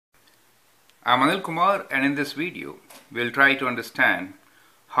I'm Anil Kumar, and in this video we'll try to understand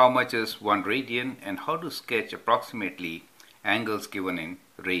how much is 1 radian and how to sketch approximately angles given in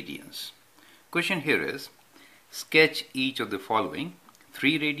radians. Question here is, sketch each of the following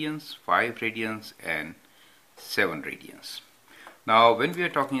 3 radians, 5 radians and 7 radians. Now when we are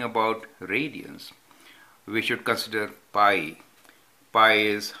talking about radians, we should consider pi. Pi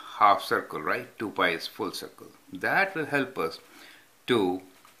is half circle, right? 2 pi is full circle. That will help us to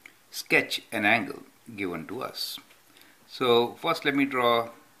sketch an angle given to us. So first let me draw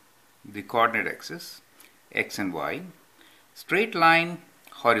the coordinate axis, x and y. Straight line,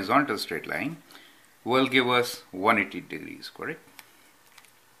 horizontal straight line will give us 180 degrees, correct?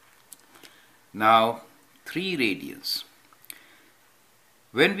 Now 3 radians.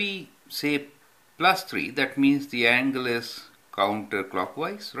 When we say plus 3, that means the angle is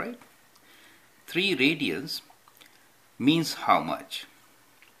counterclockwise, right? 3 radians means how much?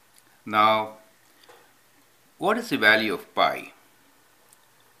 Now, what is the value of pi?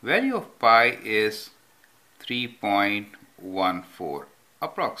 Value of pi is 3.14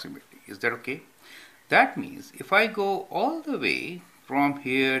 approximately. Is that okay? That means if I go all the way from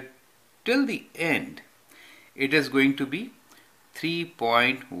here till the end, it is going to be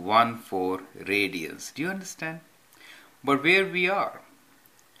 3.14 radians. Do you understand? But where we are,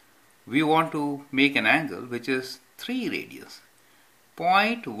 we want to make an angle which is 3 radians.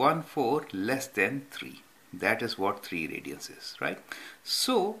 0.14 less than 3. That is what 3 radians is, right?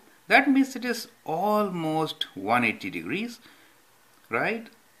 So that means it is almost 180 degrees, right?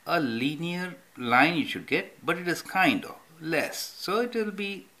 A linear line you should get, but it is kind of less. So it will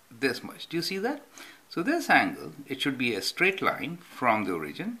be this much. Do you see that? So this angle, it should be a straight line from the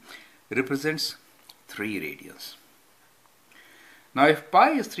origin, represents 3 radians. Now if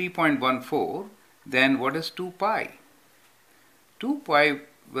pi is 3.14, then what is 2 pi? 2 pi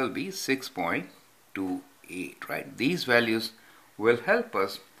will be 6.28, right? These values will help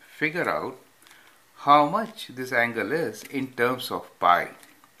us figure out how much this angle is in terms of pi.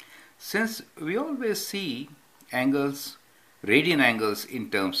 Since we always see angles, radian angles in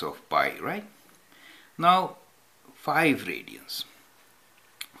terms of pi, right? Now 5 radians.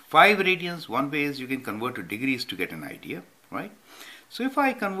 5 radians, one way is you can convert to degrees to get an idea, right? So if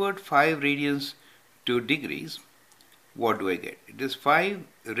I convert 5 radians to degrees, what do I get? It is 5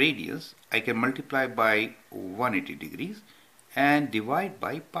 radians. I can multiply by 180 degrees and divide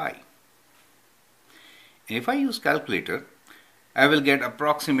by pi. And if I use calculator, I will get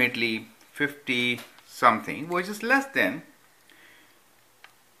approximately 50 something, which is less than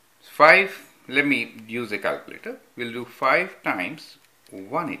 5. Let me use a calculator. We'll do 5 times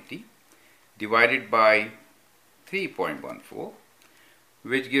 180 divided by 3.14,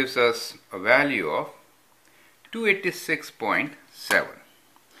 which gives us a value of 286.7.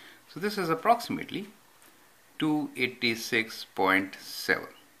 So this is approximately 286.7.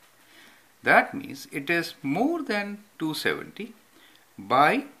 That means it is more than 270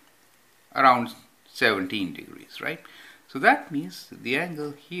 by around 17 degrees, right? So that means the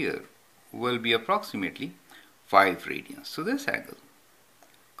angle here will be approximately 5 radians. So this angle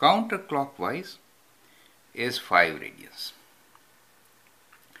counterclockwise is 5 radians.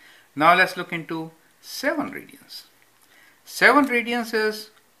 Now let's look into 7 radians. 7 radians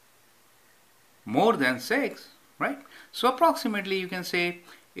is more than 6, right? So approximately you can say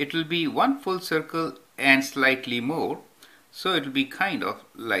it will be 1 full circle and slightly more. So it will be kind of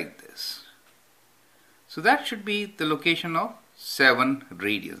like this. So that should be the location of 7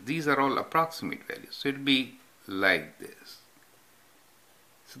 radians. These are all approximate values. So it will be like this.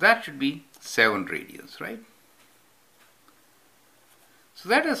 So that should be 7 radians, right? So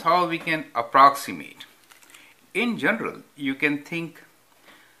that is how we can approximate. In general, you can think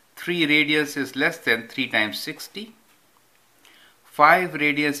 3 radians is less than 3 times 60. 5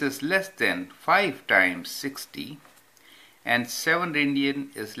 radians is less than 5 times 60. And 7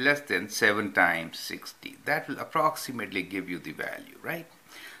 radian is less than 7 times 60. That will approximately give you the value, right?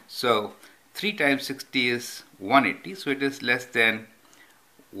 So 3 times 60 is 180. So it is less than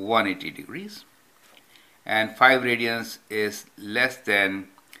 180 degrees. And 5 radians is less than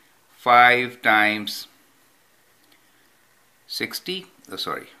 5 times 60,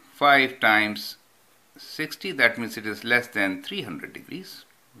 5 times 60, that means it is less than 300 degrees,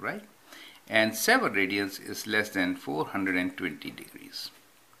 right? And 7 radians is less than 420 degrees.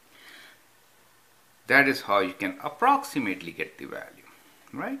 That is how you can approximately get the value,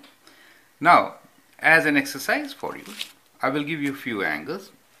 right? Now, as an exercise for you, I will give you a few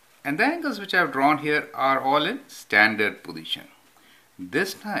angles. And the angles which I have drawn here are all in standard position.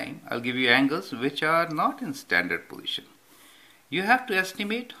 This time I'll give you angles which are not in standard position. you have to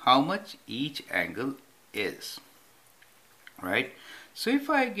estimate how much each angle is, right? So if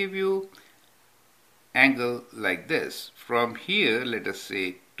I give you angle like this, from here, let us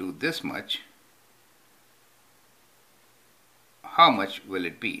say to this much, how much will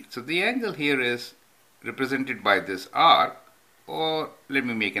it be? So the angle here is represented by this arc, or let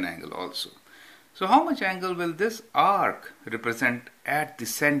me make an angle also. So how much angle will this arc represent at the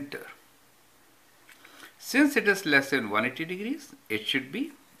center? Since it is less than 180 degrees, it should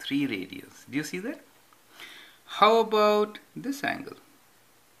be 3 radians. Do you see that? How about this angle?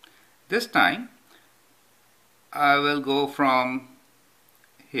 This time, I will go from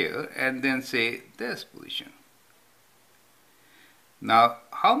here and then say this position. Now,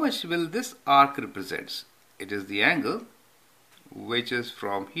 how much will this arc represent? It is the angle which is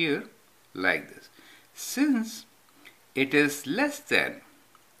from here like this. Since it is less than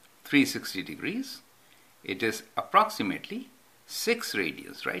 360 degrees, it is approximately 6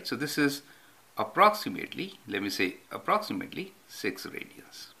 radians, right? So this is approximately, let me say approximately 6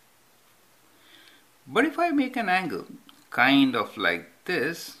 radians. But if I make an angle kind of like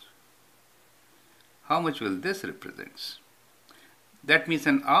this, how much will this represent? That means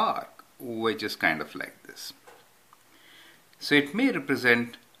an arc which is kind of like this. So it may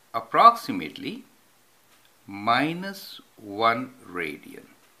represent approximately -1 radian.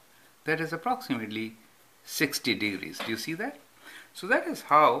 That is approximately 60 degrees. Do you see that? So that is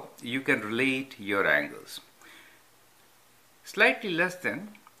how you can relate your angles. Slightly less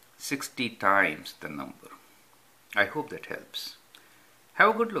than 60 times the number. I hope that helps. Have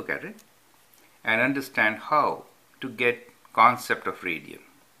a good look at it and understand how to get concept of radian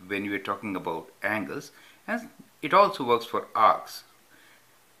when we are talking about angles, and it also works for arcs.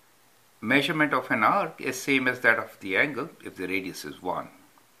 Measurement of an arc is same as that of the angle if the radius is 1.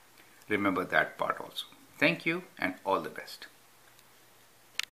 Remember that part also. Thank you and all the best.